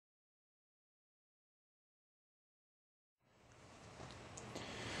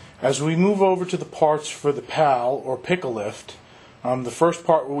As we move over to the parts for the PAL or Piks-a-Lift, the first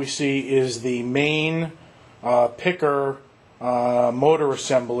part we see is the main picker motor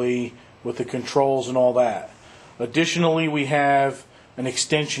assembly with the controls and all that. Additionally, we have an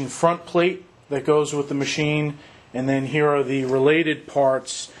extension front plate that goes with the machine, and then here are the related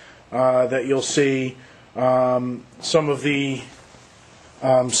parts that you'll see. Some of the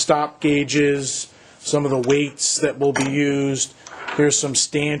stop gauges, some of the weights that will be used. Here's some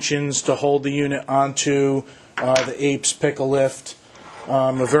stanchions to hold the unit onto the APE's Piks-a-Lift.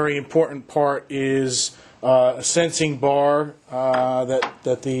 A very important part is a sensing bar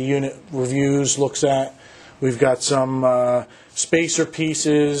that the unit reviews, looks at. We've got some spacer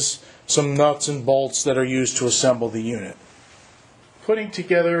pieces, some nuts and bolts that are used to assemble the unit. Putting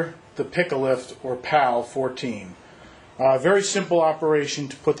together the Piks-a-Lift or PAL-14. Very simple operation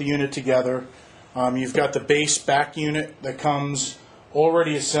to put the unit together. You've got the base back unit that comes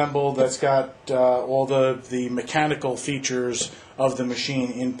already assembled, that's got all the mechanical features of the machine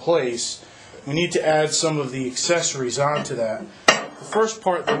in place. We need to add some of the accessories onto that. The first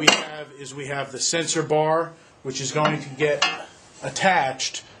part that we have the sensor bar, which is going to get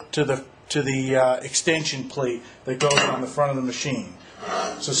attached to the extension plate that goes on the front of the machine.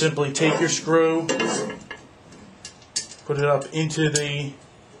 So simply take your screw, put it up into the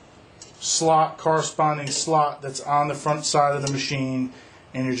slot, corresponding slot that's on the front side of the machine,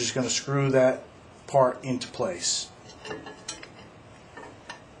 and you're just going to screw that part into place.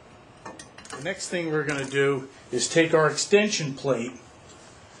 The next thing we're going to do is take our extension plate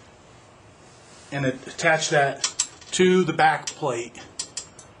and attach that to the back plate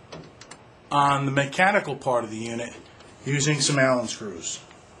on the mechanical part of the unit using some Allen screws.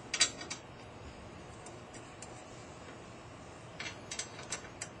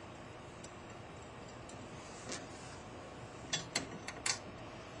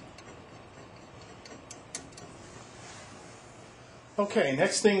 Okay,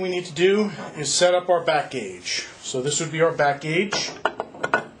 next thing we need to do is set up our back gauge. So this would be our back gauge.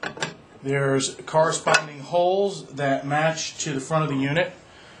 There's corresponding holes that match to the front of the unit.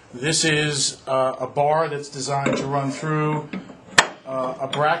 This is a bar that's designed to run through a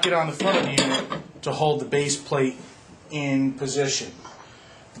bracket on the front of the unit to hold the base plate in position.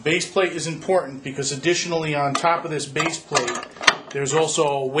 The base plate is important because additionally on top of this base plate there's also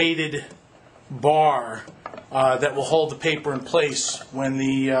a weighted bar that will hold the paper in place when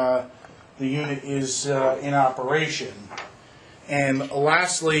the unit is in operation. And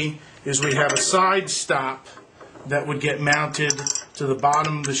lastly is we have a side stop that would get mounted to the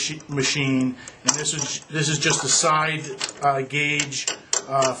bottom of the machine, and this is just a side gauge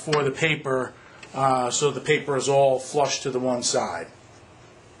for the paper, so the paper is all flush to the one side.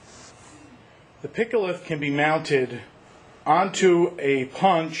 The Piks-a-Lift can be mounted onto a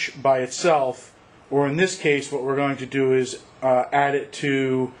punch by itself, or in this case what we're going to do is add it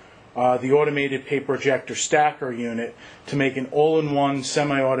to the automated paper ejector stacker unit to make an all-in-one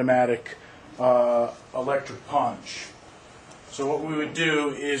semi-automatic electric punch. So what we would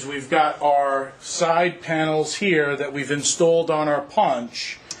do is we've got our side panels here that we've installed on our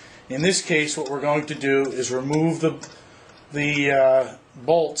punch. In this case what we're going to do is remove the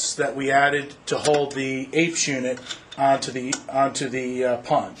bolts that we added to hold the APE's unit onto the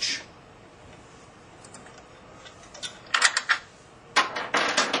punch.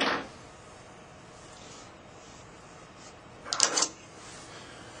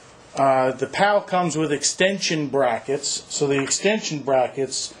 The PAL comes with extension brackets, so the extension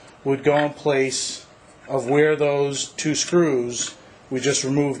brackets would go in place of where those two screws we just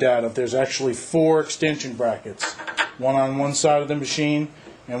removed out of. There's actually 4 extension brackets, one on one side of the machine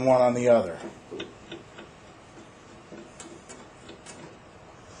and one on the other.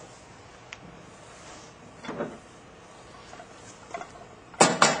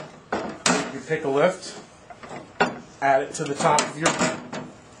 You Piks-a-Lift, add it to the top of your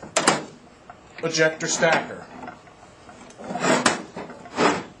ejector stacker.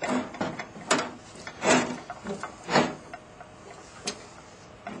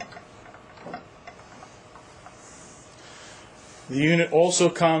 The unit also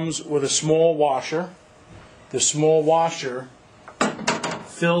comes with a small washer. The small washer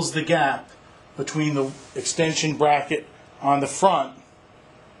fills the gap between the extension bracket on the front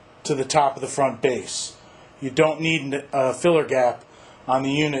to the top of the front base. You don't need a filler gap on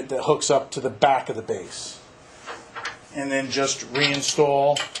the unit that hooks up to the back of the base. And then just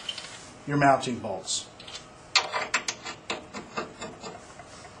reinstall your mounting bolts.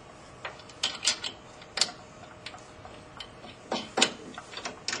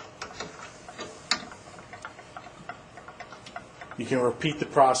 You can repeat the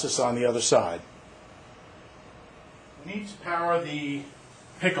process on the other side. We need to power the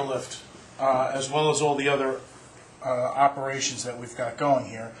Piks-a-Lift as well as all the other operations that we've got going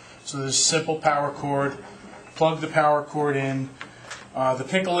here. So there's a simple power cord. Plug the power cord in. The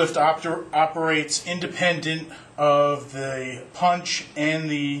Piks-a-Lift operates independent of the punch and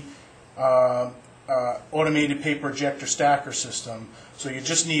the automated paper ejector stacker system. So you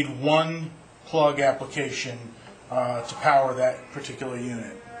just need one plug application to power that particular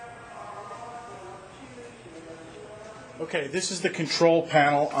unit. Okay, this is the control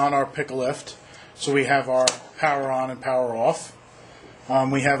panel on our Piks-a-Lift. So we have our power on and power off.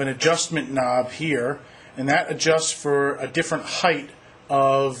 We have an adjustment knob here, and that adjusts for a different height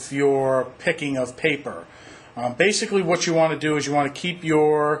of your picking of paper. Basically what you want to do is you want to keep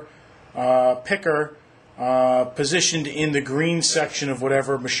your picker positioned in the green section of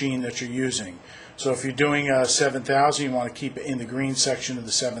whatever machine that you're using. So if you're doing a 7000, you want to keep it in the green section of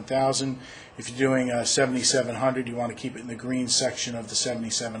the 7000. If you're doing a 7700, you want to keep it in the green section of the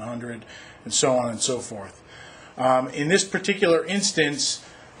 7700, and so on and so forth. In this particular instance,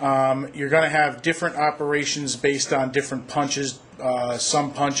 you're going to have different operations based on different punches.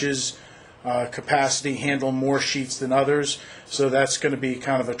 Some punches capacity handle more sheets than others, so that's going to be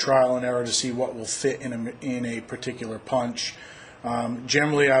kind of a trial and error to see what will fit in a particular punch.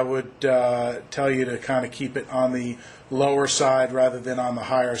 Generally, I would tell you to kind of keep it on the lower side rather than on the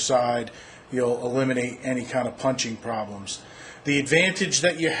higher side. You'll eliminate any kind of punching problems. The advantage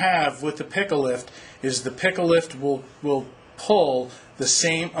that you have with the Piks-a-Lift is the Piks-a-Lift will pull the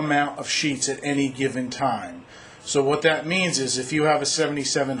same amount of sheets at any given time. So what that means is if you have a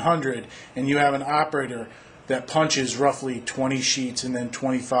 7700 and you have an operator that punches roughly 20 sheets and then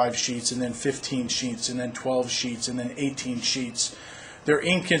 25 sheets and then 15 sheets and then 12 sheets and then 18 sheets, they're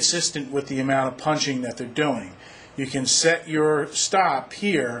inconsistent with the amount of punching that they're doing. You can set your stop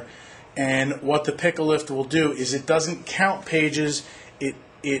here, and what the Piks-a-Lift will do is it doesn't count pages,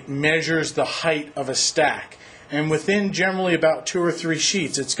 it measures the height of a stack. And within generally about 2 or 3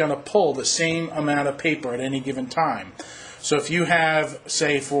 sheets, it's going to pull the same amount of paper at any given time. So if you have,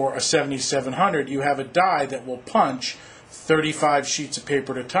 say for a 7700, you have a die that will punch 35 sheets of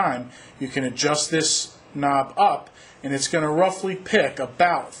paper at a time, you can adjust this knob up, and it's going to roughly pick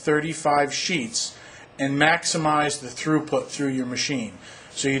about 35 sheets and maximize the throughput through your machine.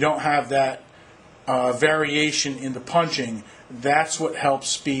 So you don't have that variation in the punching. That's what helps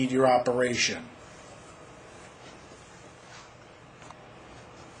speed your operation.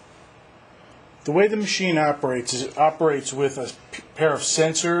 The way the machine operates is it operates with a pair of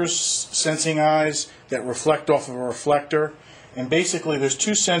sensors, sensing eyes that reflect off of a reflector. And basically there's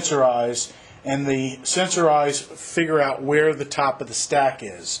 2 sensor eyes, and the sensor eyes figure out where the top of the stack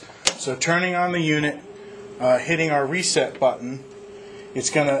is. So turning on the unit, hitting our reset button, it's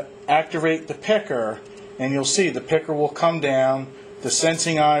going to activate the picker, and you'll see the picker will come down, the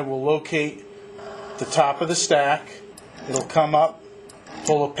sensing eye will locate the top of the stack, it'll come up,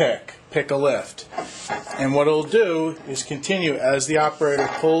 pull a Piks-a-Lift. And what it'll do is continue as the operator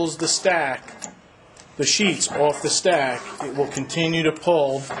pulls the sheets off the stack, it will continue to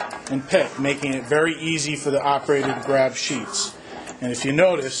pull and pick, making it very easy for the operator to grab sheets. And if you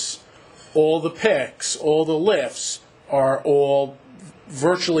notice, all the picks, all the lifts are all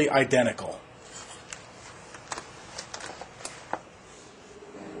virtually identical.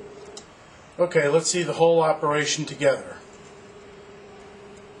 Okay, let's see the whole operation together.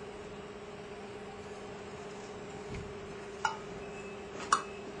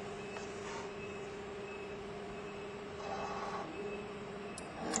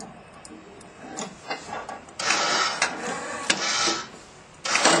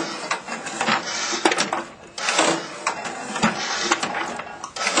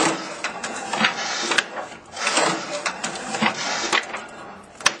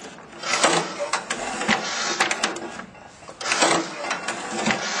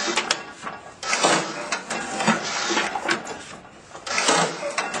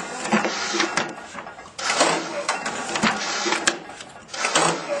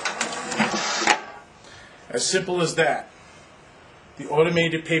 As simple as that. The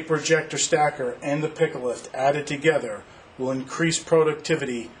automated paper ejector stacker and the Piks-a-Lift added together will increase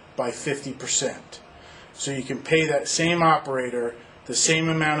productivity by 50%. So you can pay that same operator the same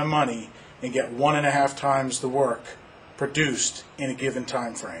amount of money and get 1.5 times the work produced in a given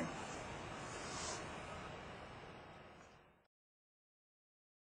time frame.